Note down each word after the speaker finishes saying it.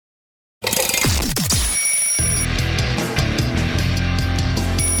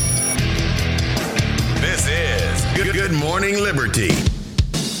Good Morning Liberty.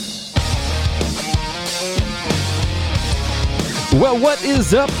 Well, what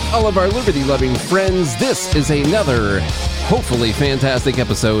is up, all of our liberty-loving friends? This is another, hopefully fantastic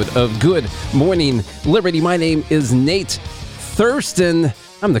episode of Good Morning Liberty. My name is Nate Thurston.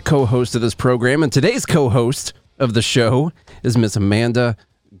 I'm the co-host of this program, and today's co-host of the show is Miss Amanda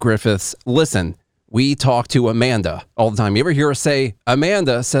Griffiths. Listen, we talk to Amanda all the time. You ever hear us say,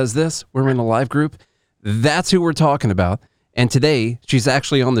 Amanda says this? We're in a live group. That's who we're talking about. And today, she's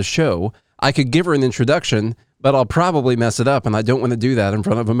actually on the show. I could give her an introduction, but I'll probably mess it up, and I don't want to do that in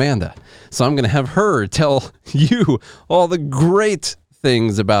front of Amanda. So I'm going to have her tell you all the great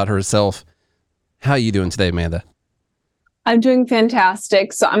things about herself. How are you doing today, Amanda? I'm doing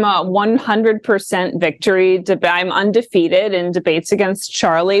fantastic. So I'm a 100% victory. I'm undefeated in debates against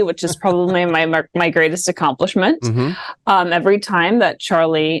Charlie, which is probably my greatest accomplishment. Mm-hmm. Every time that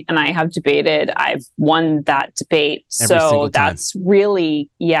Charlie and I have debated, I've won that debate. So that's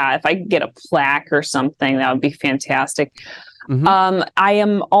really, if I could get a plaque or something, that would be fantastic. Mm-hmm. I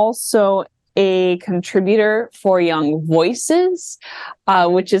am also a contributor for Young Voices,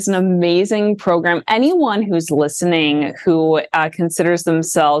 which is an amazing program. Anyone who's listening who considers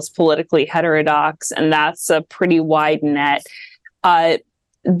themselves politically heterodox, and that's a pretty wide net,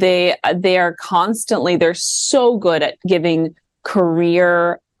 they are constantly, they're so good at giving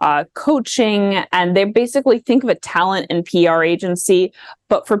career coaching, and they basically think of a talent and PR agency,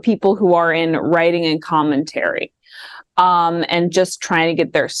 but for people who are in writing and commentary, and just trying to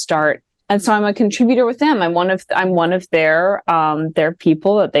get their start. And so I'm a contributor with them. I'm one of their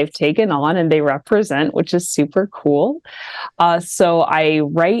people that they've taken on and they represent, which is super cool. So I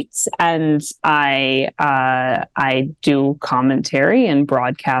write and I do commentary and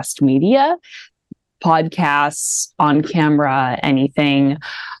broadcast media, podcasts, on camera, anything.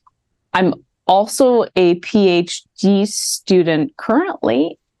 I'm also a PhD student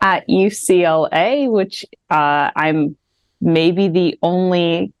currently at UCLA, which I'm maybe the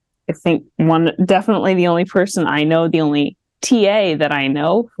only. I think definitely the only person I know, the only TA that I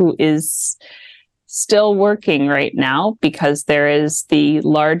know who is still working right now, because there is the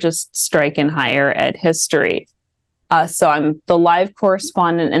largest strike in higher ed history. So I'm the live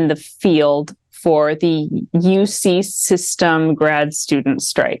correspondent in the field for the UC system grad student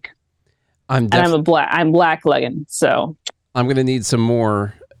strike. I'm blacklegging, so I'm going to need some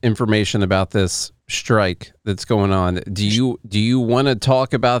more information about this strike that's going on. Do you want to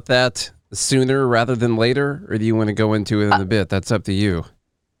talk about that sooner rather than later, or do you want to go into it in a bit? That's up to you.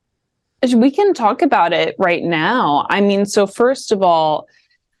 We can talk about it right now. I mean, so first of all,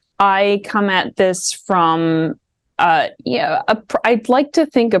 I come at this from I'd like to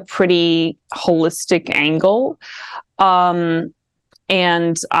think a pretty holistic angle, and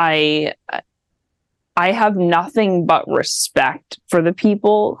I have nothing but respect for the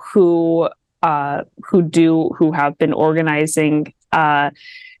people who have been organizing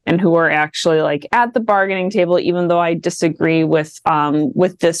and who are actually like at the bargaining table, even though I disagree with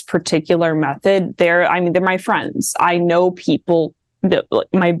this particular method. They're my friends. I know people that,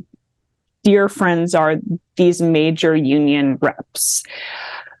 my dear friends, are these major union reps.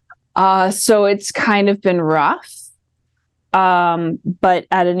 So it's kind of been rough. But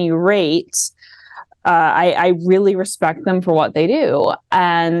at any rate, I really respect them for what they do,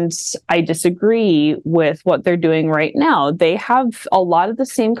 and I disagree with what they're doing right now. They have a lot of the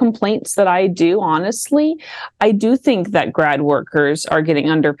same complaints that I do, honestly. I do think that grad workers are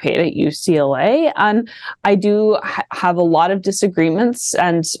getting underpaid at UCLA, and I do have a lot of disagreements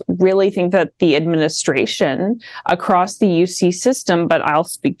and really think that the administration across the UC system, but I'll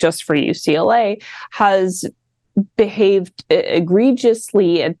speak just for UCLA, has behaved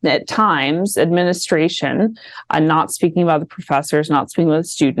egregiously at times. Administration, not speaking about the professors, not speaking about the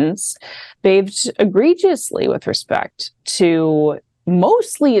students, behaved egregiously with respect to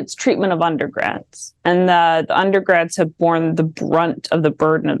mostly its treatment of undergrads. And the undergrads have borne the brunt of the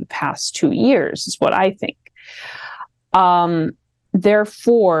burden of the past 2 years, is what I think.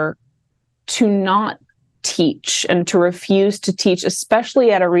 Therefore, to not teach and to refuse to teach,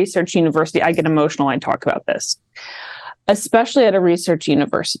 especially at a research university. I get emotional when I talk about this, especially at a research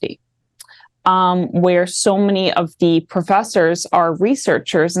university, where so many of the professors are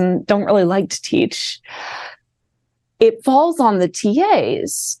researchers and don't really like to teach. It falls on the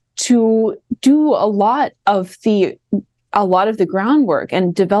TAs to do a lot of the groundwork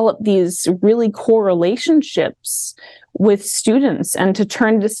and develop these really core relationships with students and to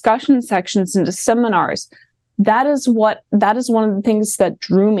turn discussion sections into seminars. That is one of the things that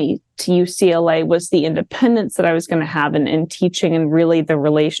drew me to UCLA, was the independence that I was going to have in teaching, and really the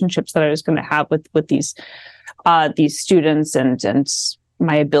relationships that I was going to have with these these students and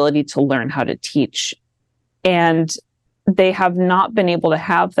my ability to learn how to teach. And they have not been able to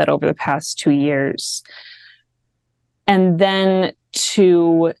have that over the past 2 years. And then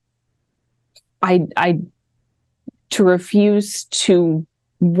to refuse to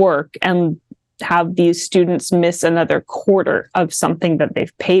work and have these students miss another quarter of something that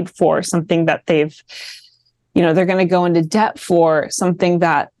they've paid for, something that they're going to go into debt for, something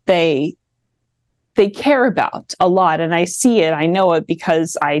that they care about a lot. And I see it, I know it,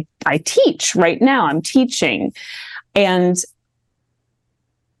 because I teach right now. I'm teaching. And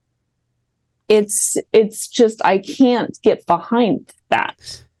it's just, I can't get behind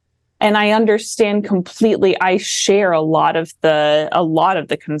that. And I understand completely. I share a lot of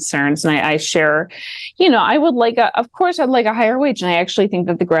the concerns, and I share, I would like of course I'd like a higher wage. And I actually think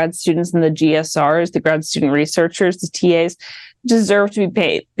that the grad students and the GSRs, the grad student researchers, the TAs, deserve to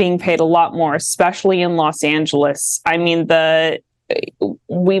be being paid a lot more, especially in Los Angeles. I mean,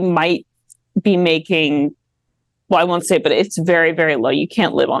 we might be making, well, I won't say, but it's very, very low. You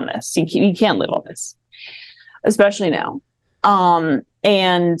can't live on this. You can't live on this, especially now.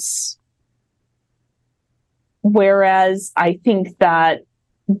 And whereas I think that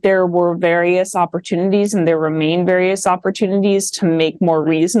there were various opportunities, and there remain various opportunities to make more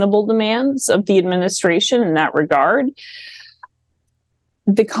reasonable demands of the administration in that regard,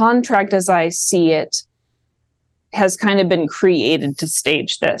 the contract, as I see it, has kind of been created to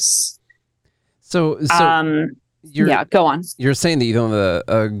stage this. So go on. You're saying that you don't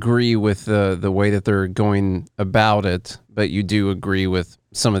agree with the way that they're going about it, but you do agree with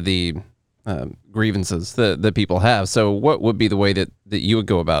some of the grievances that people have. So what would be the way that you would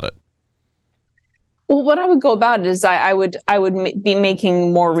go about it? Well, what I would go about it is I would be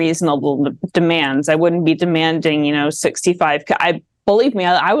making more reasonable demands. I wouldn't be demanding, 65K. Believe me,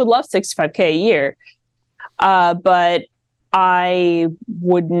 I would love 65K a year, but I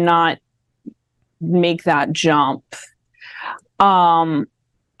would not make that jump.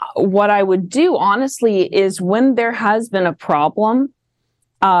 What I would do, honestly, is when there has been a problem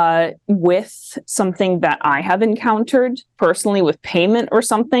with something that I have encountered personally, with payment or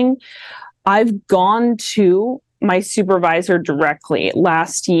something, I've gone to my supervisor directly.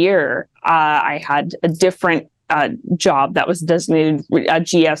 Last year, I had a different job that was designated a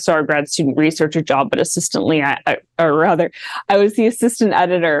GSR, grad student researcher job, but I was the assistant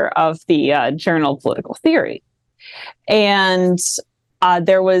editor of the journal Political Theory. And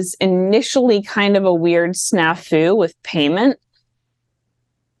there was initially kind of a weird snafu with payment.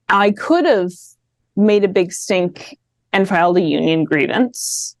 I could have made a big stink and filed a union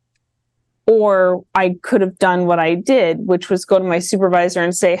grievance, or I could have done what I did, which was go to my supervisor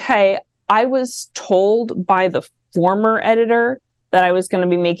and say, hey, I was told by the former editor that I was going to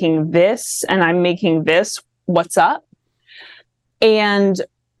be making this, and I'm making this. What's up? And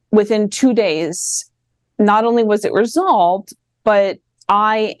within 2 days, not only was it resolved, but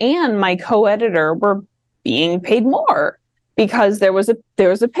I and my co-editor were being paid more because there was a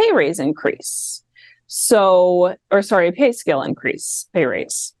pay raise increase. A pay scale increase, pay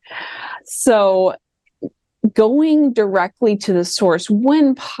raise. So going directly to the source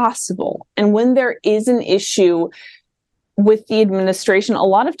when possible, and when there is an issue with the administration, a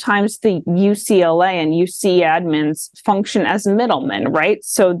lot of times the UCLA and UC admins function as middlemen, right?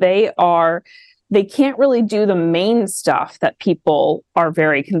 So they can't really do the main stuff that people are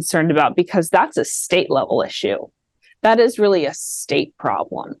very concerned about, because that's a state level issue. That is really a state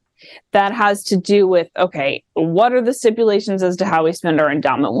problem. That has to do with, okay, what are the stipulations as to how we spend our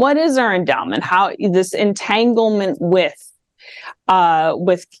endowment? What is our endowment? How this entanglement with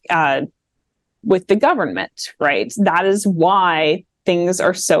the government, right? That is why things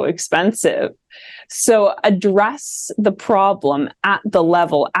are so expensive. So address the problem at the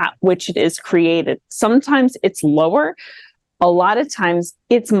level at which it is created. Sometimes it's lower. A lot of times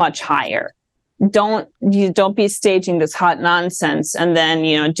it's much higher. Don't be staging this hot nonsense and then,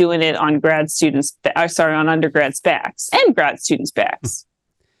 doing it on on undergrads' backs and grad students' backs.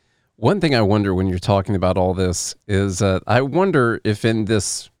 One thing I wonder when you're talking about all this is, I wonder if in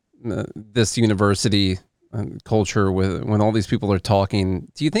this university culture, when all these people are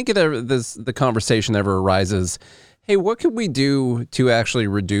talking, do you think the conversation ever arises, hey, what could we do to actually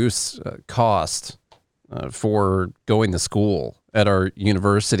reduce cost for going to school at our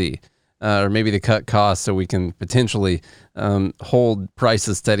university? Or maybe to cut costs so we can potentially hold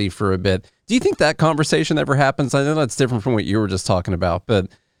prices steady for a bit. Do you think that conversation ever happens? I know that's different from what you were just talking about,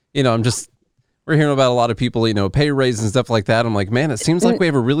 but we're hearing about a lot of people, pay raises and stuff like that. I'm like, man, it seems like we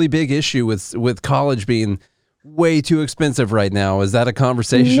have a really big issue with college being way too expensive right now. Is that a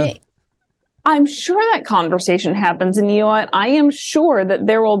conversation? I'm sure that conversation happens. And you know what? I am sure that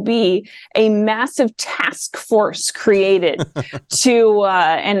there will be a massive task force created to,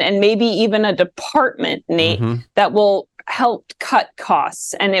 and maybe even a department, Nate, that will help cut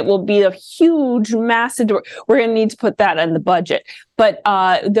costs. And it will be a huge, massive, we're going to need to put that in the budget. But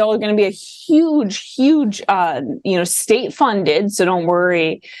they're going to be a huge, state funded. So don't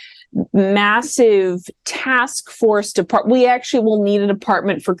worry. Massive task force department. We actually will need a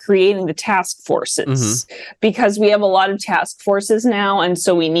department for creating the task forces because we have a lot of task forces now. And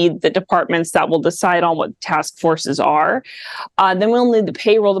so we need the departments that will decide on what task forces are. Then we'll need the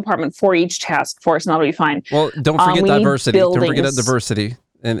payroll department for each task force, and that'll be fine. Well, don't forget diversity. Don't forget diversity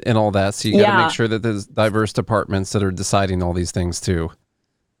and all that. So you got to make sure that there's diverse departments that are deciding all these things too.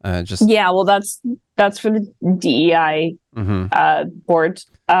 Well, that's for the DEI board.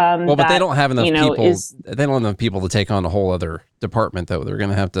 But they don't have enough people. They don't have enough people to take on a whole other department, though. They're going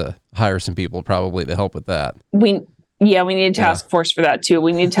to have to hire some people probably to help with that. We need a task force for that too.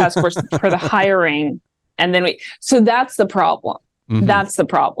 We need a task force for the hiring, and then so that's the problem. That's the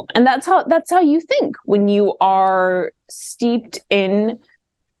problem, and that's how you think when you are steeped in.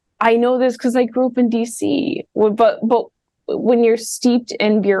 I know this because I grew up in DC, but when you're steeped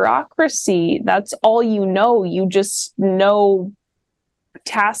in bureaucracy, that's all you know. You just know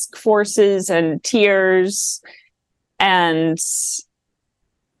task forces and tiers, and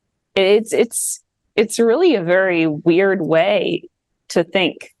it's really a very weird way to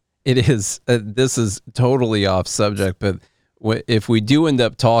think. It is. This is totally off subject, but if we do end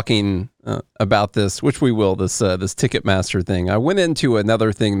up talking about this, which we will, this Ticketmaster thing, I went into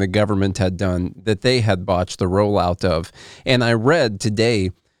another thing the government had done that they had botched the rollout of, and I read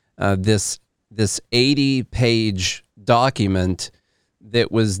today this 80-page document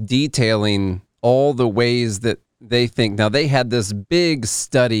that was detailing all the ways that they think. Now, they had this big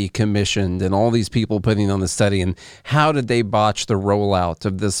study commissioned and all these people putting on the study, and how did they botch the rollout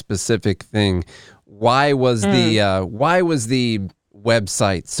of this specific thing? Why was the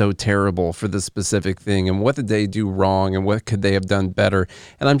website so terrible for this specific thing, and what did they do wrong, and what could they have done better?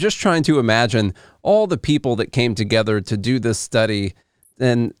 And I'm just trying to imagine all the people that came together to do this study,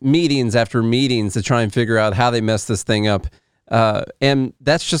 and meetings after meetings to try and figure out how they messed this thing up. And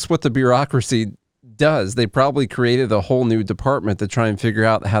that's just what the bureaucracy does. They probably created a whole new department to try and figure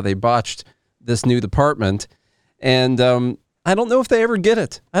out how they botched this new department. And I don't know if they ever get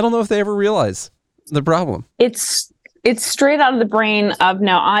it. I don't know if they ever realize the problem. It's straight out of the brain of,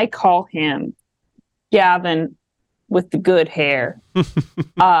 now I call him Gavin with the good hair.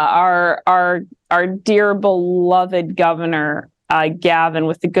 Our dear beloved governor, Gavin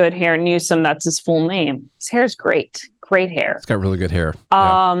with the good hair, Newsom, that's his full name. His hair's great hair. It's got really good hair.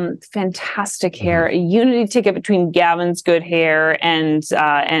 Fantastic hair. A unity ticket between Gavin's good hair and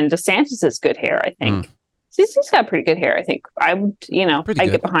DeSantis's good hair, I think. He's got pretty good hair, I think. I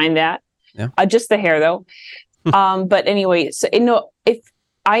get behind that. Yeah. Just the hair though. But anyway, so if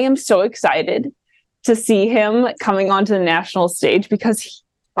I am so excited to see him coming onto the national stage, because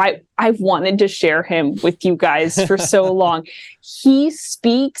I've wanted to share him with you guys for so long. He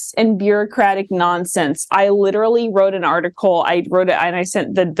speaks in bureaucratic nonsense. I literally wrote an article. I wrote it and I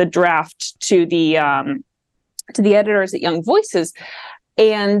sent the draft to the editors at Young Voices,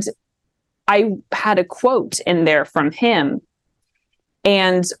 and I had a quote in there from him.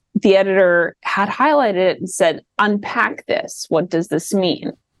 And the editor had highlighted it and said, "Unpack this. What does this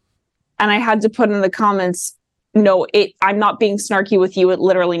mean?" And I had to put in the comments, "No, I'm not being snarky with you. It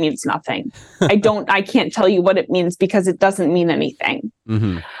literally means nothing. I can't tell you what it means because it doesn't mean anything."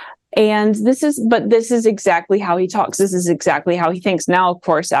 And this is exactly how he talks. This is exactly how he thinks. Now, of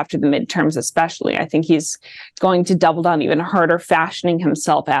course, after the midterms, especially, I think he's going to double down even harder, fashioning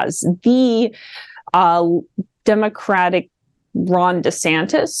himself as the Democratic Ron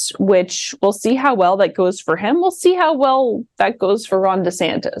DeSantis, which we'll see how well that goes for him. We'll see how well that goes for Ron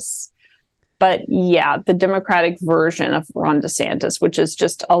DeSantis. But yeah, the Democratic version of Ron DeSantis, which is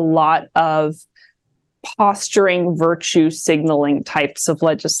just a lot of posturing, virtue signaling types of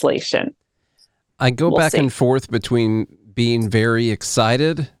legislation. I go back and forth between being very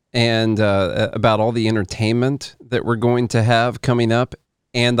excited and about all the entertainment that we're going to have coming up.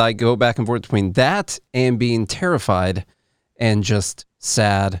 And I go back and forth between that and being terrified and just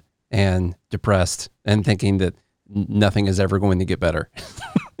sad and depressed and thinking that nothing is ever going to get better.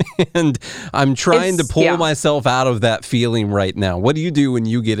 And I'm trying to pull myself out of that feeling right now. What do you do when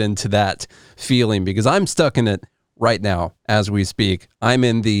you get into that feeling? Because I'm stuck in it right now as we speak. I'm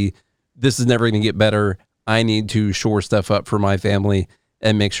in this is never going to get better. I need to shore stuff up for my family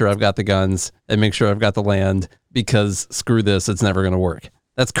and make sure I've got the guns and make sure I've got the land, because screw this, it's never going to work.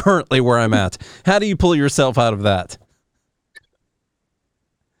 That's currently where I'm at. How do you pull yourself out of that?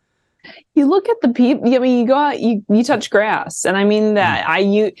 You look at the people. I mean, you go out, you touch grass, and I mean that.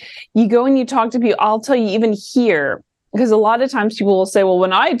 You go and you talk to people. I'll tell you, even here, because a lot of times people will say, "Well,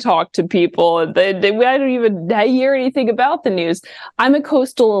 when I talk to people, I don't even hear anything about the news." I'm a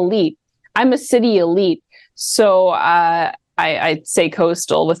coastal elite. I'm a city elite. So I say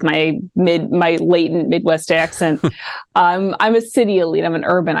coastal with my latent Midwest accent. I'm a city elite. I'm an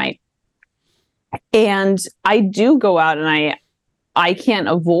urbanite, and I do go out and I can't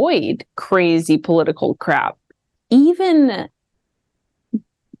avoid crazy political crap. Even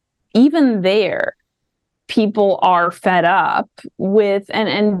there, people are fed up with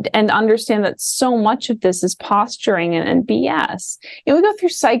and understand that so much of this is posturing and BS. We go through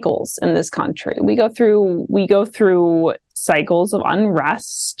cycles in this country. We go through cycles of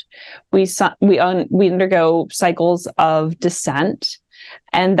unrest. We undergo cycles of dissent.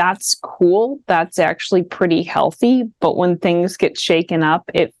 And that's cool. That's actually pretty healthy. But when things get shaken up,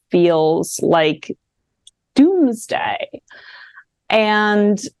 it feels like doomsday.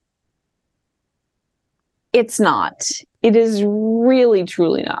 And it's not. It is really,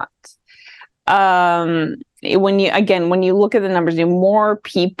 truly not. When you look at the numbers, more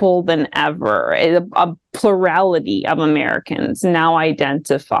people than ever, a plurality of Americans now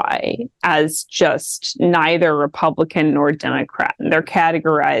identify as just neither Republican nor Democrat. They're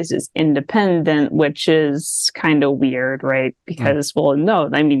categorized as independent, which is kind of weird, right? Because, well, no,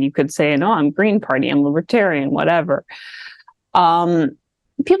 I mean, you could say, no, I'm Green Party, I'm Libertarian, whatever.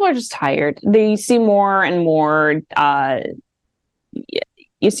 People are just tired. They see more and more.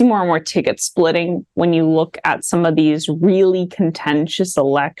 You see more and more ticket splitting when you look at some of these really contentious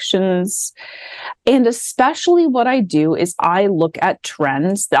elections. And especially what I do is I look at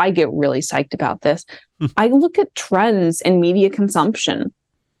trends. I get really psyched about this. I look at trends in media consumption,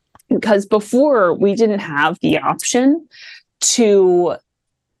 because before we didn't have the option to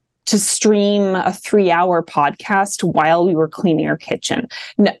stream a 3-hour podcast while we were cleaning our kitchen.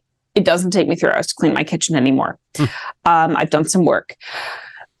 No, it doesn't take me 3 hours to clean my kitchen anymore. I've done some work.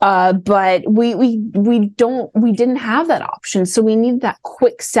 But we didn't have that option. So we needed that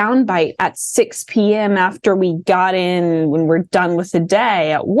quick soundbite at 6 p.m. after we got in, when we're done with the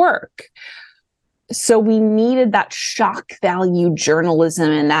day at work. So we needed that shock value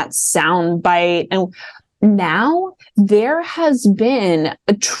journalism and that soundbite. And now there has been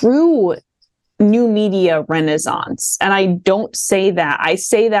a true new media renaissance. And I don't say that. I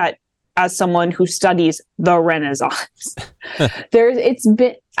say that as someone who studies the Renaissance.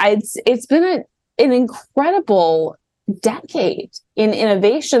 It's been an incredible decade in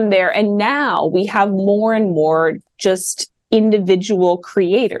innovation there. And now we have more and more just individual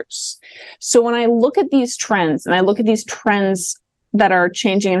creators. So when I look at these trends, and I look at these trends that are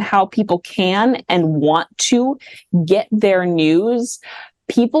changing in how people can and want to get their news,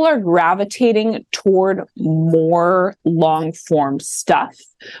 people are gravitating toward more long form stuff,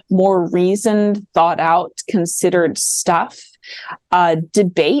 more reasoned, thought out, considered stuff.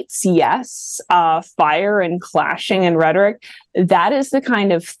 Debates, yes. Fire and clashing and rhetoric. That is the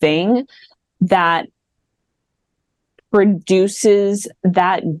kind of thing that produces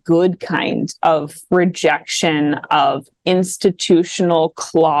that good kind of rejection of institutional,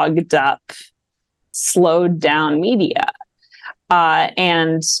 clogged up, slowed down media.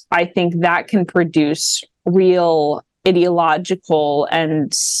 And I think that can produce real ideological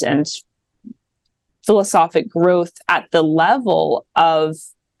and philosophic growth at the level of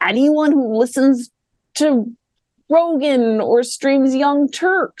anyone who listens to Rogan or streams Young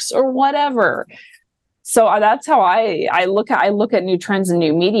Turks or whatever. So that's how I look at new trends in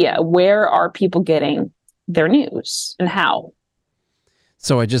new media. Where are people getting their news and how?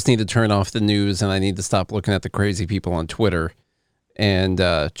 So I just need to turn off the news, and I need to stop looking at the crazy people on Twitter, and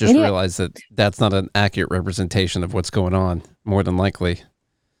just realize that that's not an accurate representation of what's going on, more than likely.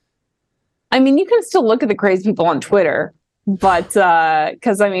 I mean, you can still look at the crazy people on Twitter, but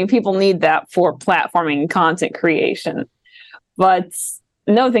because, I mean, people need that for platforming and content creation. But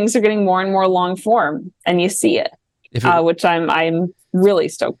no, things are getting more and more long form, and you see it, which I'm really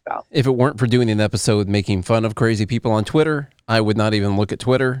stoked about. If it weren't for doing an episode making fun of crazy people on Twitter, I would not even look at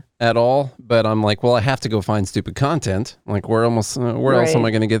Twitter at all. But I'm like, well, I have to go find stupid content. Like, where else am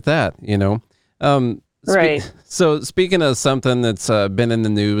I going to get that? You know? Right. So speaking of something that's been in the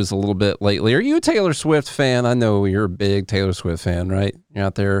news a little bit lately, are you a Taylor Swift fan? I know you're a big Taylor Swift fan, right? You're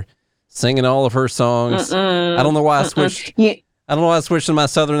out there singing all of her songs. I don't know why I switched. I don't know why I switched to my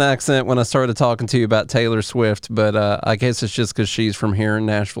Southern accent when I started talking to you about Taylor Swift, but I guess it's just because she's from here in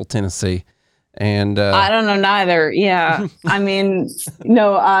Nashville, Tennessee. And I don't know neither. Yeah. I mean,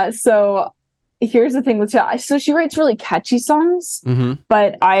 no. So here's the thing with her. So she writes really catchy songs,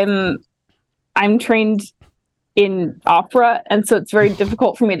 but I'm trained in opera, and so it's very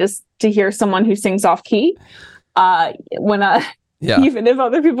difficult for me to hear someone who sings off key. Even if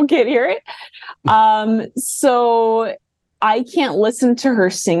other people can't hear it. So I can't listen to her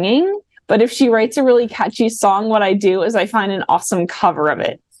singing, but if she writes a really catchy song, what I do is I find an awesome cover of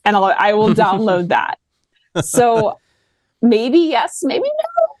it, and I will download that. So maybe yes, maybe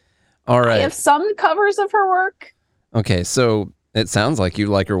no. All right. I have some covers of her work. Okay, so it sounds like you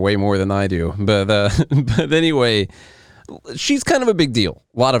like her way more than I do, but anyway, she's kind of a big deal.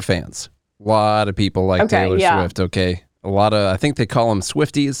 A lot of fans, a lot of people like Taylor Swift. Okay, a lot of, I think they call them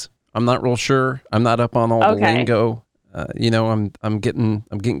Swifties. I'm not real sure. I'm not up on all the lingo. I'm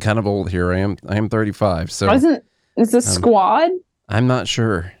getting kind of old here. I am 35. So is this squad? I'm not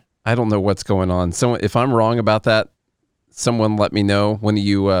sure. I don't know what's going on. So if I'm wrong about that, someone let me know. One of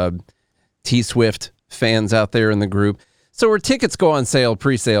you T-Swift fans out there in the group. So her tickets go on sale,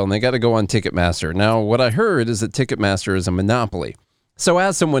 pre-sale, and they got to go on Ticketmaster. Now, what I heard is that Ticketmaster is a monopoly. So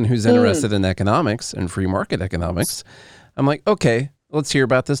as someone who's interested in economics and free market economics, I'm like, okay, let's hear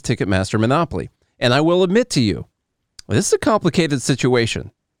about this Ticketmaster monopoly. And I will admit to you, this is a complicated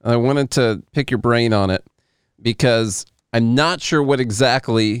situation. I wanted to pick your brain on it because I'm not sure what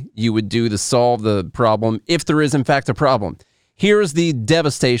exactly you would do to solve the problem, if there is in fact a problem. Here's the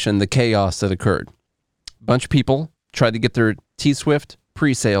devastation, the chaos that occurred. A bunch of people tried to get their T-Swift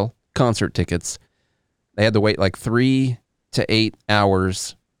pre-sale concert tickets. They had to wait like 3 to 8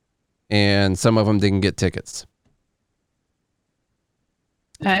 hours, and some of them didn't get tickets.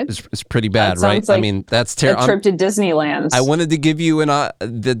 It's pretty bad, right? Like, I mean, that's terrible. A trip to Disneyland. I wanted to give you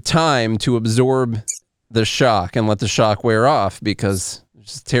the time to absorb the shock and let the shock wear off, because there's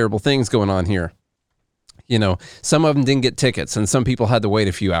just terrible things going on here. Some of them didn't get tickets, and some people had to wait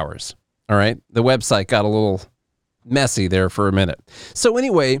a few hours. All right. The website got a little messy there for a minute. So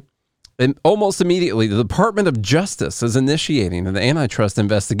anyway, and almost immediately, the Department of Justice is initiating an antitrust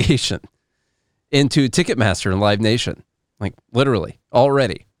investigation into Ticketmaster and Live Nation. Like literally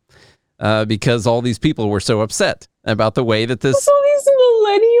already, because all these people were so upset about the way that this. All these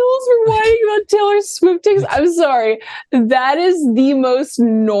millennials were whining about Taylor Swift tickets. I'm sorry. That is the most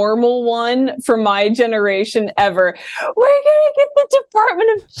normal one for my generation ever. We're going to get the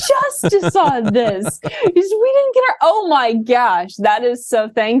Department of Justice on this. We didn't get our. Oh my gosh. That is so.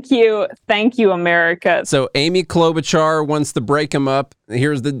 Thank you. Thank you, America. So Amy Klobuchar wants to break them up.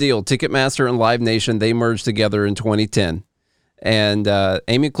 Here's the deal. Ticketmaster and Live Nation, they merged together in 2010. And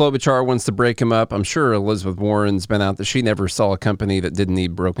Amy Klobuchar wants to break him up. I'm sure Elizabeth Warren's been out there. She never saw a company that didn't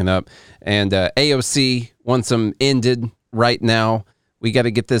need broken up. And AOC wants them ended right now. We got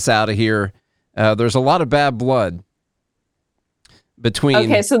to get this out of here. There's a lot of bad blood between.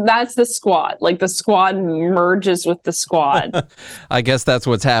 Okay, so that's the squad. Like the squad merges with the squad. I guess that's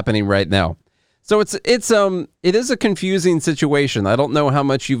what's happening right now. So it is a confusing situation. I don't know how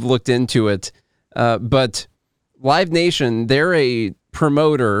much you've looked into it, but Live Nation, they're a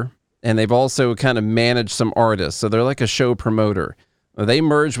promoter, and they've also kind of managed some artists. So they're like a show promoter. They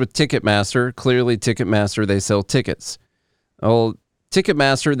merged with Ticketmaster. Clearly, Ticketmaster, they sell tickets. Well,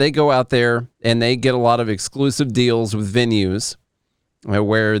 Ticketmaster, they go out there, and they get a lot of exclusive deals with venues,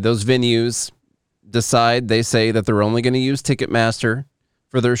 where those venues decide, they say that they're only going to use Ticketmaster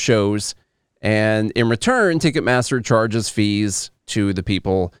for their shows. And in return, Ticketmaster charges fees to the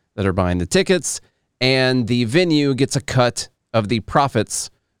people that are buying the tickets, and the venue gets a cut of the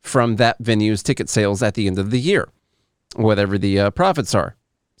profits from that venue's ticket sales at the end of the year, whatever the profits are.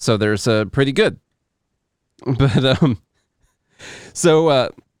 So there's pretty good. But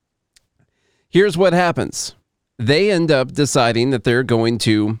here's what happens. They end up deciding that they're going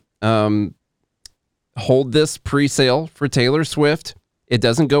to hold this pre-sale for Taylor Swift. It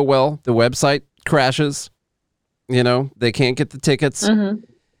doesn't go well. The website crashes. They can't get the tickets. Mm-hmm.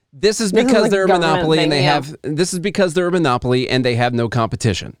 This is because they're a monopoly and they have. This is because they're a monopoly and they have no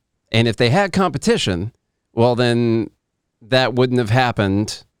competition. And if they had competition, well, then that wouldn't have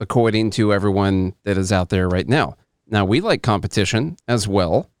happened, according to everyone that is out there right now. Now, we like competition as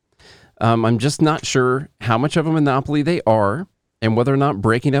well. I'm just not sure how much of a monopoly they are and whether or not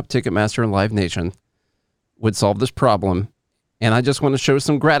breaking up Ticketmaster and Live Nation would solve this problem. And I just want to show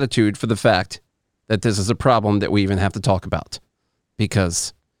some gratitude for the fact that this is a problem that we even have to talk about,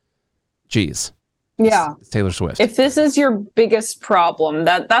 because geez. Yeah. It's Taylor Swift. If this is your biggest problem,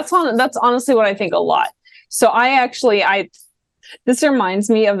 that's honestly what I think a lot. So this reminds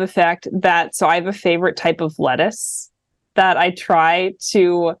me of the fact that, so I have a favorite type of lettuce that I try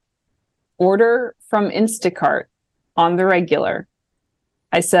to order from Instacart on the regular.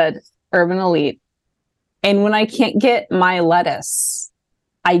 I said Urban Elite. And when I can't get my lettuce,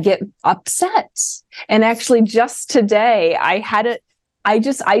 I get upset. And actually just today I had it. I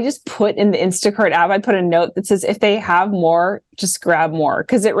just put in the Instacart app, I put a note that says, if they have more, just grab more.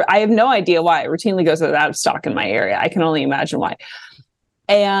 Because I have no idea why it routinely goes out of stock in my area. I can only imagine why.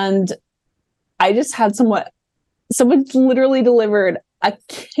 And I just had someone literally delivered a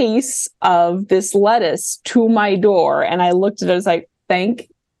case of this lettuce to my door. And I looked at it, I was like,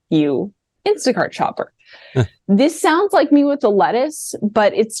 thank you, Instacart shopper. This sounds like me with the lettuce,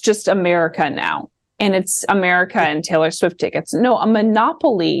 but it's just America now. And it's America and Taylor Swift tickets. No, a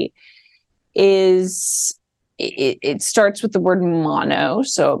monopoly is, it starts with the word mono.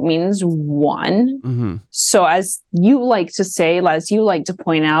 So it means one. Mm-hmm. So as you like to say, as you like to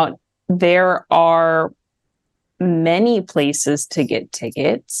point out, there are many places to get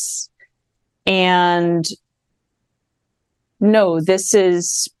tickets. And no, this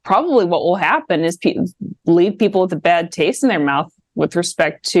is probably what will happen is leave people with a bad taste in their mouth with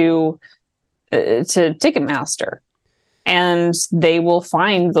respect to Ticketmaster, and they will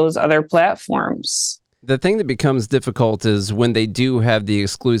find those other platforms. The thing that becomes difficult is when they do have the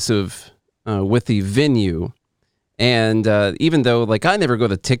exclusive with the venue, and even though, like, I never go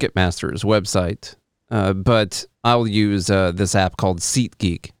to Ticketmaster's website, but I'll use this app called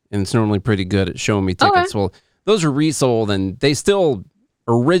SeatGeek, and it's normally pretty good at showing me tickets. Okay. Well, those are resold, and they still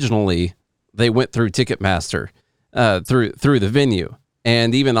originally they went through Ticketmaster through the venue.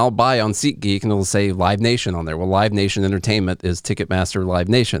 And even I'll buy on SeatGeek and it'll say Live Nation on there. Well, Live Nation Entertainment is Ticketmaster Live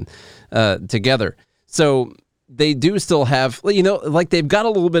Nation together. So they do still have, like they've got a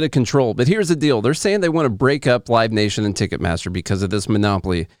little bit of control. But here's the deal. They're saying they want to break up Live Nation and Ticketmaster because of this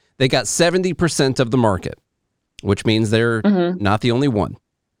monopoly. They got 70% of the market, which means they're not the only one.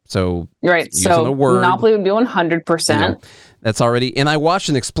 So right. So monopoly would be 100%. That's already. And I watched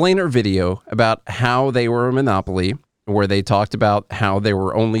an explainer video about how they were a monopoly, where they talked about how there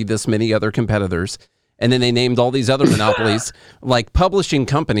were only this many other competitors. And then they named all these other monopolies, like publishing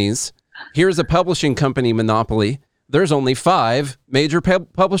companies. Here's a publishing company monopoly. There's only 5 major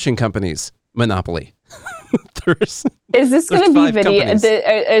publishing companies monopoly. Is this going to be video?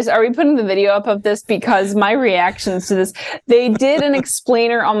 Are we putting the video up of this? Because my reactions to this, they did an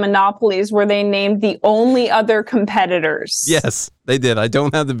explainer on monopolies where they named the only other competitors. Yes, they did. I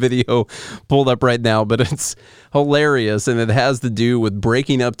don't have the video pulled up right now, but it's hilarious. And it has to do with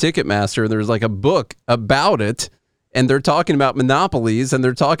breaking up Ticketmaster. There's like a book about it. And they're talking about monopolies and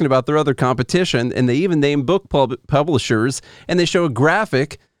they're talking about their other competition. And they even name book publishers. And they show a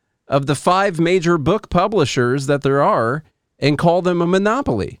graphic of the 5 major book publishers that there are and call them a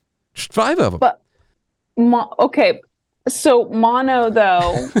monopoly. Just 5 of them. But, okay. So mono,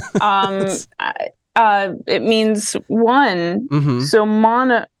 though, it means one. Mm-hmm. So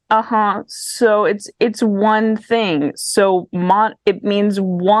mono, so it's one thing. So it means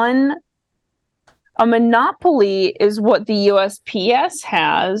one. A monopoly is what the USPS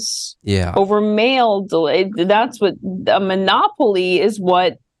has over mail delay. That's what a monopoly is,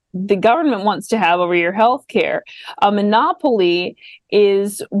 what the government wants to have over your health care. A monopoly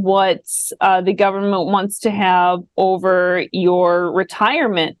is what the government wants to have over your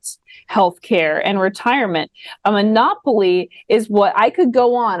retirement health care and retirement. A monopoly is what I could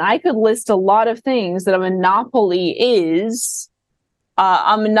go on. I could list a lot of things that a monopoly is.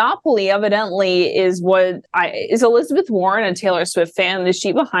 A monopoly evidently is is Elizabeth Warren a Taylor Swift fan? Is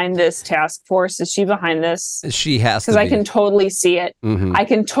she behind this task force? Is she behind this? She has to be. Because I can totally see it. Mm-hmm. I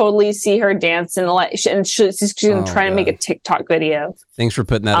can totally see her dancing, and she's going to try to make a TikTok video. Thanks for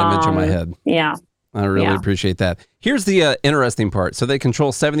putting that image in my head. Yeah. I really appreciate that. Here's the interesting part. So they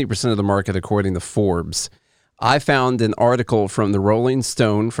control 70% of the market according to Forbes. I found an article from the Rolling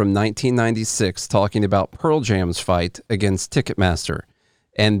Stone from 1996 talking about Pearl Jam's fight against Ticketmaster.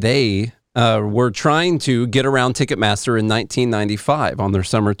 And they were trying to get around Ticketmaster in 1995 on their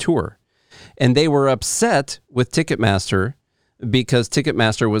summer tour. And they were upset with Ticketmaster because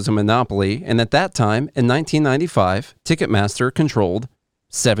Ticketmaster was a monopoly. And at that time, in 1995, Ticketmaster controlled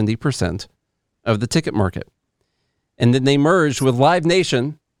 70% of the ticket market. And then they merged with Live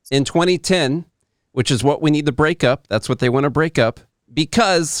Nation in 2010, which is what we need to break up. That's what they want to break up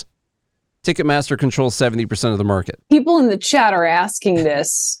because Ticketmaster controls 70% of the market. People in the chat are asking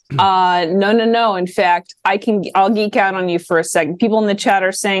this. No. In fact, I'll geek out on you for a second. People in the chat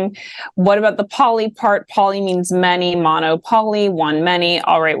are saying, what about the poly part? Poly means many, mono, poly, one, many.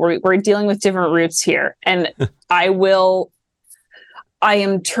 All right, we're dealing with different roots here. And I will I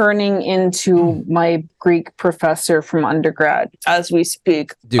am turning into my Greek professor from undergrad as we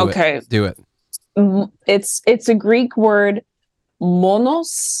speak. Do it. It's a Greek word,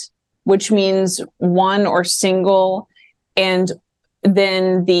 monos, which means one or single, and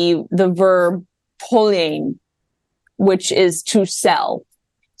then the verb polein, which is to sell.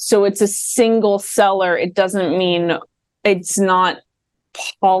 So it's a single seller. It doesn't mean, it's not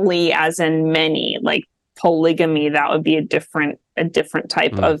poly as in many, like polygamy. That would be a different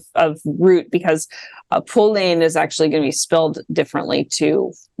type of root, because polein is actually going to be spelled differently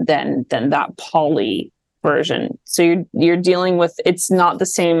too than that poly version. So you're dealing with, it's not the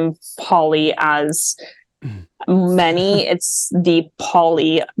same poly as many. It's the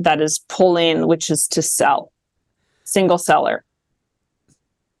poly that is polein, which is to sell, single seller.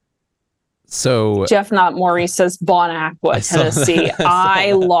 So Jeff Not Maurice says Bon Aqua, Tennessee.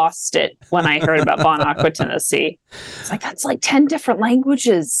 I lost it when I heard about Bon Aqua, Tennessee. It's like, that's like 10 different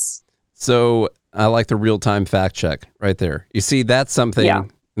languages. So I like the real-time fact check right there. You see, that's something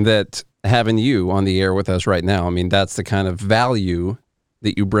that having you on the air with us right now, I mean, that's the kind of value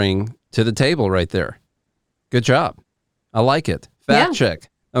that you bring to the table right there. Good job. I like it. Fact check.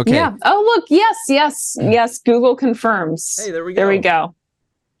 Okay. Yeah. Oh, look. Yes. Google confirms. Hey, there we go.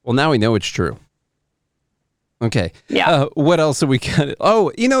 Well, now we know it's true. Okay. Yeah. What else have we got?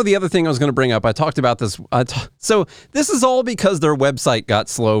 Oh, the other thing I was going to bring up, I talked about this. So this is all because their website got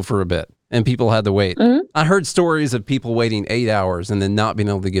slow for a bit and people had to wait. Mm-hmm. I heard stories of people waiting 8 hours and then not being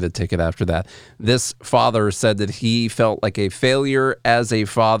able to get a ticket after that. This father said that he felt like a failure as a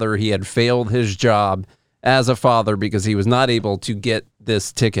father. He had failed his job as a father because he was not able to get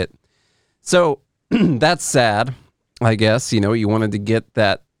this ticket. So that's sad, I guess. You wanted to get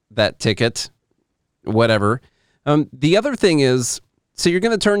that ticket, whatever. The other thing is, so you're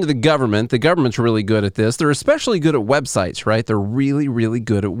going to turn to the government. The government's really good at this. They're especially good at websites, right? They're really, really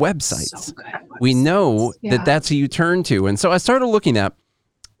good at websites. So good at websites. We know that that's who you turn to. And so I started looking at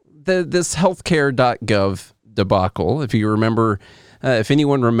this healthcare.gov debacle. If you remember, if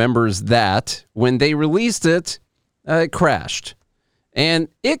anyone remembers that, when they released it, it crashed. And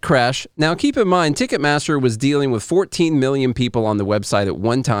it crashed. Now, keep in mind, Ticketmaster was dealing with 14 million people on the website at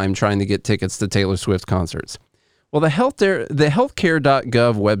one time trying to get tickets to Taylor Swift concerts. Well, the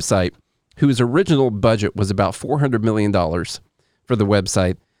healthcare.gov website, whose original budget was about $400 million for the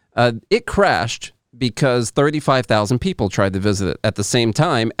website, it crashed because 35,000 people tried to visit it at the same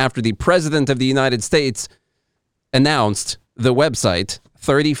time after the President of the United States announced the website.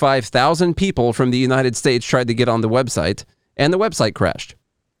 35,000 people from the United States tried to get on the website, and the website crashed.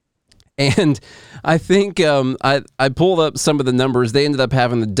 And I think I pulled up some of the numbers. They ended up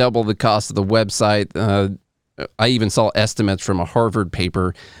having to double the cost of the website. I even saw estimates from a Harvard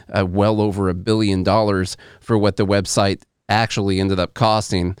paper, well over $1 billion for what the website actually ended up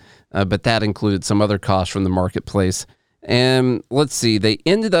costing. But that included some other costs from the marketplace. And let's see, they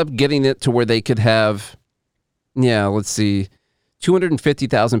ended up getting it to where they could have,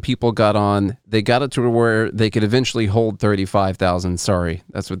 250,000 people got on. They got it to where they could eventually hold 35,000. Sorry,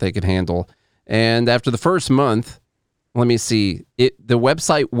 that's what they could handle. And after the first month, let me see, the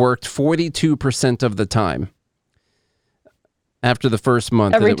website worked 42% of the time. After the first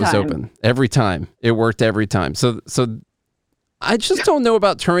month that it was open. Every time. It worked every time. So I just don't know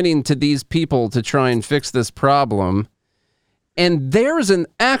about turning to these people to try and fix this problem. And there's an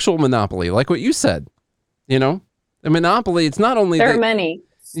actual monopoly, like what you said, A monopoly, it's not only there are many.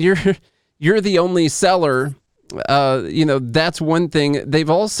 You're the only seller. That's one thing. They've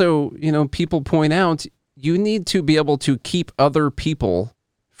also, people point out, you need to be able to keep other people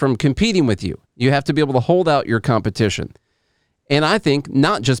from competing with you. You have to be able to hold out your competition. And I think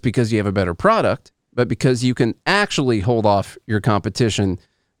not just because you have a better product, but because you can actually hold off your competition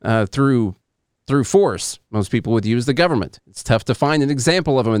through force. Most people would use the government. It's tough to find an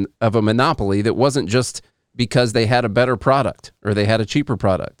example of a monopoly that wasn't just because they had a better product or they had a cheaper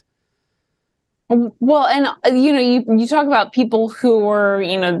product. Well, and you talk about people who are,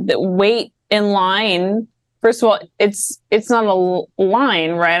 that wait in line. First of all, it's not a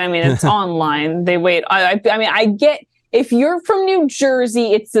line, right? I mean, it's online. They wait. I mean, I get, if you're from New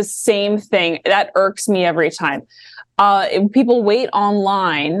Jersey, it's the same thing. That irks me every time. People wait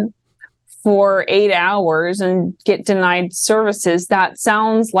online for 8 hours and get denied services. That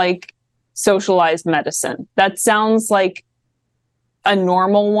sounds like socialized medicine. That sounds like a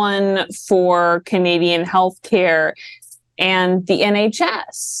normal one for Canadian healthcare and the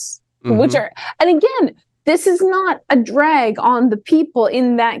NHS, which are, and again, this is not a drag on the people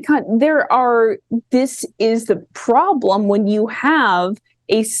in that country. This is the problem when you have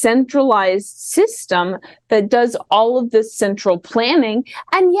a centralized system that does all of this central planning.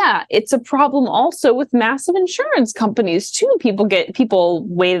 And yeah, it's a problem also with massive insurance companies too. People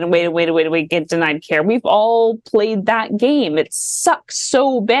wait and get denied care. We've all played that game. It sucks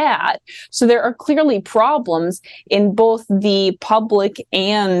so bad. So there are clearly problems in both the public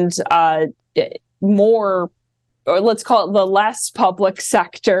and more, or let's call it the less public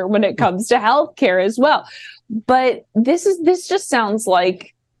sector when it comes to healthcare as well. But this just sounds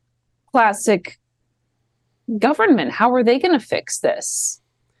like classic government. How are they going to fix this?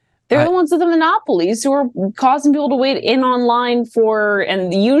 They're the ones with the monopolies who are causing people to wait in online for,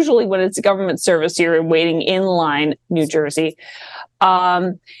 and usually when it's a government service, you're waiting in line, New Jersey.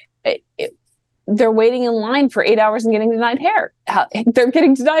 They're waiting in line for 8 hours and getting denied hair. They're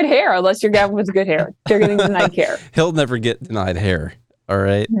getting denied hair unless your government with good hair. They're getting denied care. He'll never get denied hair. All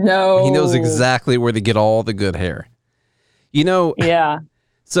right. No. He knows exactly where to get all the good hair. Yeah.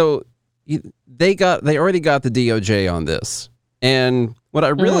 So they already got the DOJ on this. And what I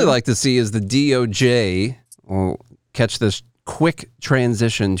really like to see is the DOJ, well, catch this quick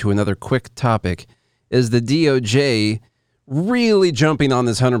transition to another quick topic, is the DOJ really jumping on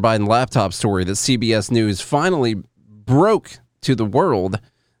this Hunter Biden laptop story that CBS News finally broke to the world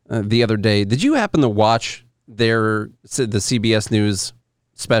the other day. Did you happen to watch the CBS News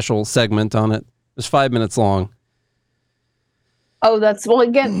special segment on it? It was 5 minutes long. Oh,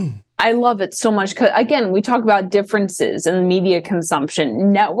 again, I love it so much. 'Cause again, we talk about differences in media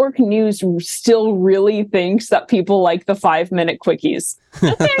consumption. Network news still really thinks that people like the 5-minute quickies.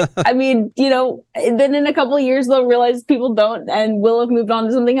 Okay. I mean, then in a couple of years, they'll realize people don't and will have moved on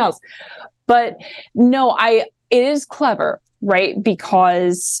to something else. But no, it is clever, right?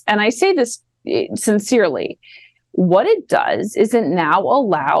 Because, and I say this sincerely, what it does is it now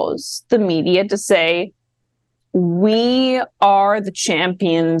allows the media to say, we are the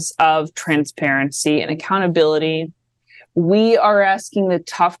champions of transparency and accountability. We are asking the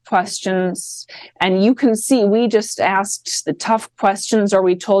tough questions. And you can see we just asked the tough questions, or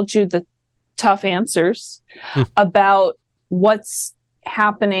we told you the tough answers about what's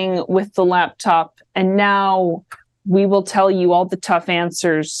happening with the laptop. And now we will tell you all the tough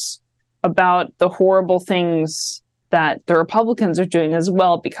answers about the horrible things that the Republicans are doing as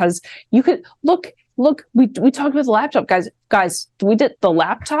well. Because you could look, we talked about the laptop, guys, we did the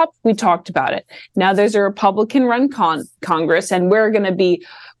laptop. We talked about it. Now there's a Republican run Congress, and we're going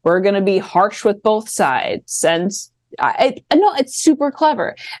to be harsh with both sides. And I know it's super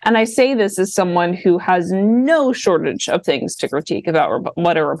clever. And I say this as someone who has no shortage of things to critique about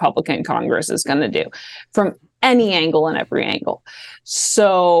what a Republican Congress is going to do from any angle and every angle.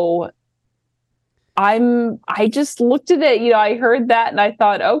 So I just looked at it, I heard that and I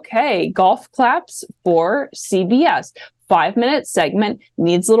thought, okay, golf claps for CBS. 5-minute segment,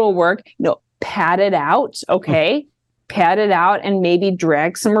 needs a little work, pad it out, okay? Pad it out and maybe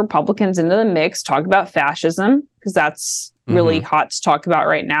drag some Republicans into the mix, talk about fascism, because that's really hot to talk about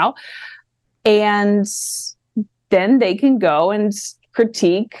right now. And then they can go and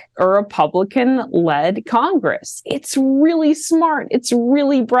critique a Republican-led Congress. It's really smart. It's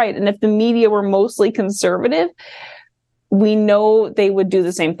really bright. And if the media were mostly conservative, we know they would do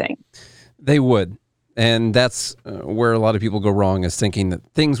the same thing. They would. And that's where a lot of people go wrong, is thinking that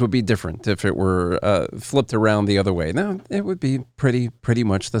things would be different if it were flipped around the other way. No, it would be pretty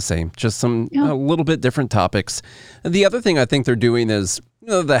much the same, just a little bit different topics. The other thing I think they're doing is,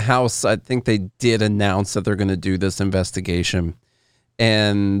 the House, I think they did announce that they're going to do this investigation.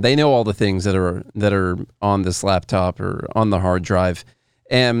 And they know all the things that are on this laptop or on the hard drive.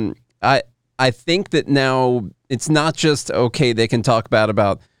 And I think that now it's not just, okay, they can talk bad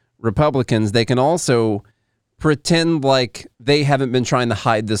about Republicans. They can also pretend like they haven't been trying to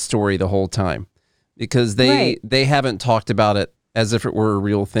hide this story the whole time, because they haven't talked about it as if it were a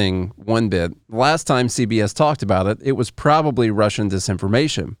real thing one bit. Last time CBS talked about it, it was probably Russian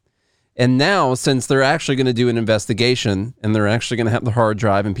disinformation. And now, since they're actually going to do an investigation and they're actually going to have the hard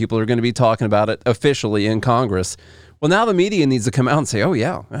drive and people are going to be talking about it officially in Congress, well, now the media needs to come out and say, oh,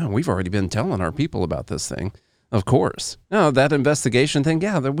 yeah, we've already been telling our people about this thing. Of course. No, that investigation thing,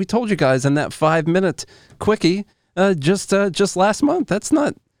 we told you guys in that 5-minute quickie just last month. That's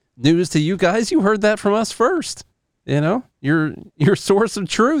not news to you guys. You heard that from us first. Your source of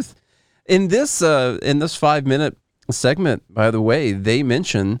truth. In this 5-minute segment, by the way, they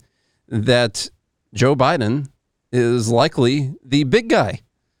mention that Joe Biden is likely the big guy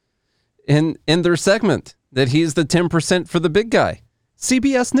in their segment, that he's the 10% for the big guy.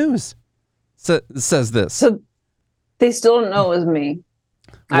 CBS News says this. So they still don't know it was me.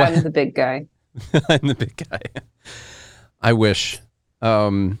 I'm the big guy. I'm the big guy. I wish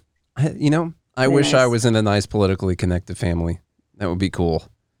I wish I was in a nice politically connected family. That would be cool.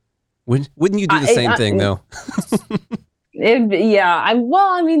 Wouldn't you do the same thing though? You'd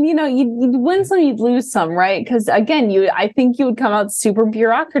win some, you'd lose some, right? Because again, I think you would come out super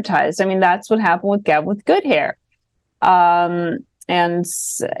bureaucratized. I mean, that's what happened with Gab with good hair.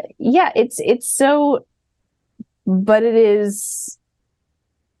 It's so, but it is,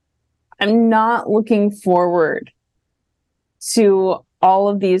 I'm not looking forward to all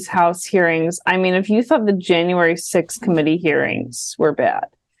of these House hearings. I mean, if you thought the January 6th committee hearings were bad,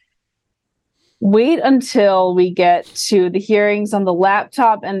 wait until we get to the hearings on the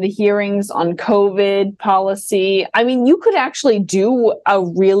laptop and the hearings on COVID policy. I mean, you could actually do I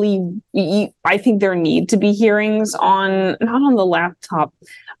think there need to be hearings not on the laptop.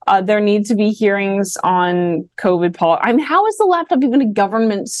 There need to be hearings on COVID policy. I mean, how is the laptop even a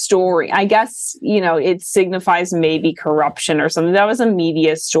government story? I guess, it signifies maybe corruption or something. That was a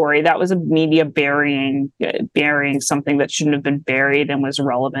media story. That was a media burying something that shouldn't have been buried and was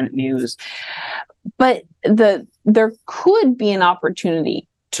relevant news. But there could be an opportunity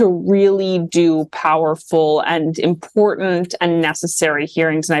to really do powerful and important and necessary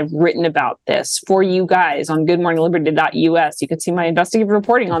hearings. And I've written about this for you guys on goodmorningliberty.us. You can see my investigative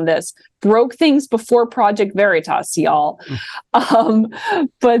reporting on this. Broke things before Project Veritas, y'all.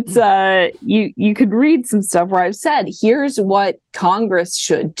 But you could read some stuff where I've said, here's what Congress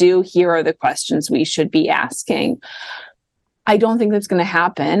should do. Here are the questions we should be asking. I don't think that's going to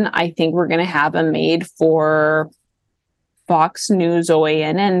happen. I think we're going to have a made for Fox News,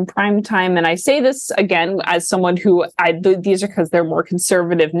 OANN, primetime. And I say this again as someone who these are because they're more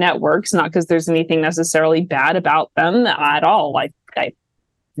conservative networks, not because there's anything necessarily bad about them at all.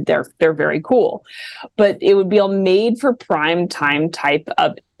 They're very cool, but it would be a made for primetime type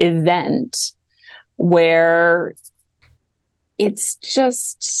of event where it's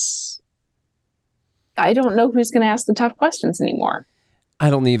just, I don't know who's going to ask the tough questions anymore. I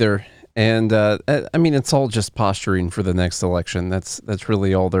don't either. And I mean, it's all just posturing for the next election. That's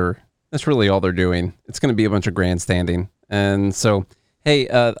really all they're doing. It's going to be a bunch of grandstanding. And so, hey,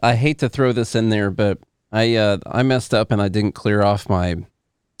 I hate to throw this in there, but I messed up and I didn't clear off my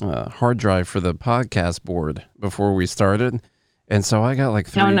hard drive for the podcast board before we started, and so I got like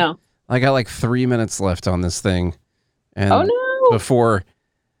 3 minutes left on this thing, and before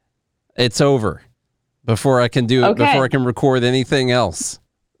it's over, before I can before I can record anything else.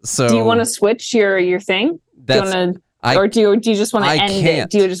 So, do you want to switch your thing? Do you just want to end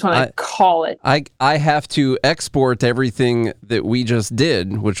it? Do you just want to call it? I have to export everything that we just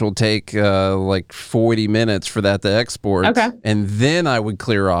did, which will take like 40 minutes for that to export. Okay. And then I would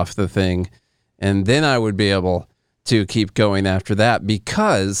clear off the thing, and then I would be able to keep going after that,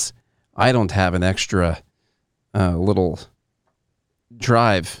 because I don't have an extra little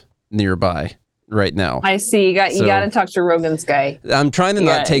drive nearby right now. I see. You got to talk to Rogan's guy. I'm trying to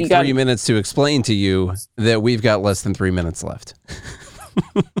not take 3 minutes to explain to you that we've got less than 3 minutes left.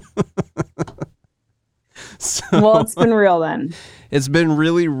 Well, it's been real then. It's been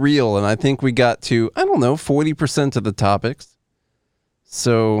really real, and I think we got to, 40% of the topics.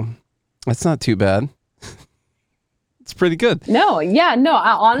 So that's not too bad. It's pretty good.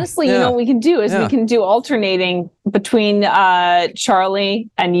 Honestly, you know what we can do is we can do alternating between Charlie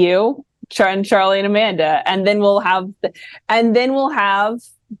and you. Charlie and Amanda, and then we'll have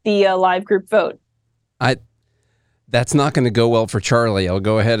the live group vote. That's not going to go well for Charlie. I'll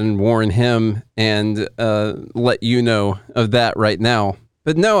go ahead and warn him and let you know of that right now.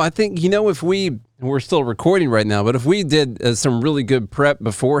 But no, I think, if we're still recording right now, but if we did some really good prep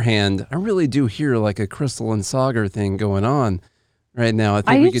beforehand, I really do hear like a Crystal and Sagar thing going on right now. I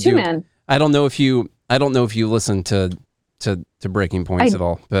think we could do. Man. I don't know if you listen to Breaking Points at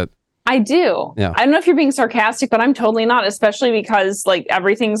all, but. I do. Yeah. I don't know if you're being sarcastic, but I'm totally not, especially because like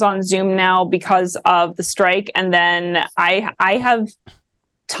everything's on Zoom now because of the strike. And then I have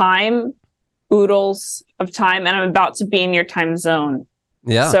oodles of time, and I'm about to be in your time zone.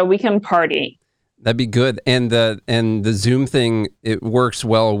 Yeah. So we can party. That'd be good. And the Zoom thing, it works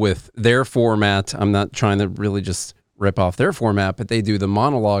well with their format. I'm not trying to really just rip off their format, but they do the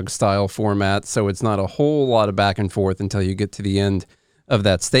monologue style format. So it's not a whole lot of back and forth until you get to the end of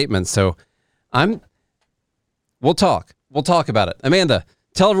that statement. So we'll talk about it. Amanda,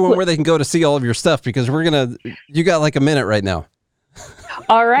 tell everyone where they can go to see all of your stuff, because you got like a minute right now.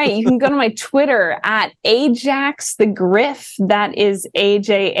 All right. You can go to my Twitter at Ajax the Griff. That is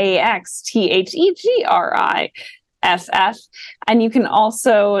AJAXTHEGRIFF. And you can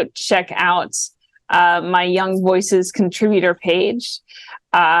also check out my Young Voices contributor page.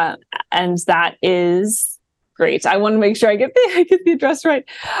 And that is great. I want to make sure I get the address right.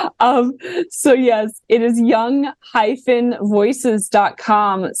 So yes, it is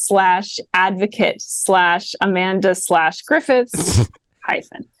young-voices.com/advocate/Amanda/Griffiths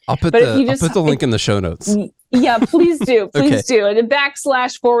hyphen. I'll put the link in the show notes. Yeah, please do. Please Okay. do. And a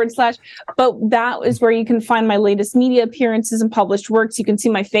 // But that is where you can find my latest media appearances and published works. You can see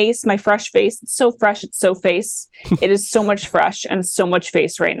my face, my fresh face. It's so fresh. It's so face. It is so much fresh and so much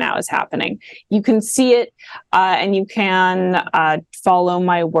face right now is happening. You can see it and you can follow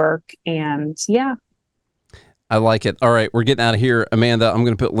my work. And yeah. I like it. All right, we're getting out of here. Amanda, I'm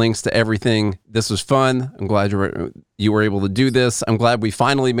going to put links to everything. This was fun. I'm glad you were able to do this. I'm glad we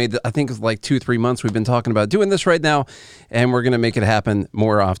finally made it. I think it's like 2-3 months we've been talking about doing this right now, and we're going to make it happen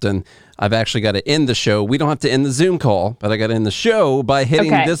more often. I've actually got to end the show. We don't have to end the Zoom call, but I got to end the show by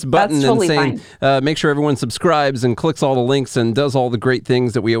hitting this button and saying, make sure everyone subscribes and clicks all the links and does all the great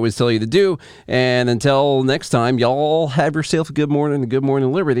things that we always tell you to do. And until next time, y'all have yourself a good morning and Good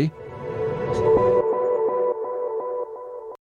Morning Liberty.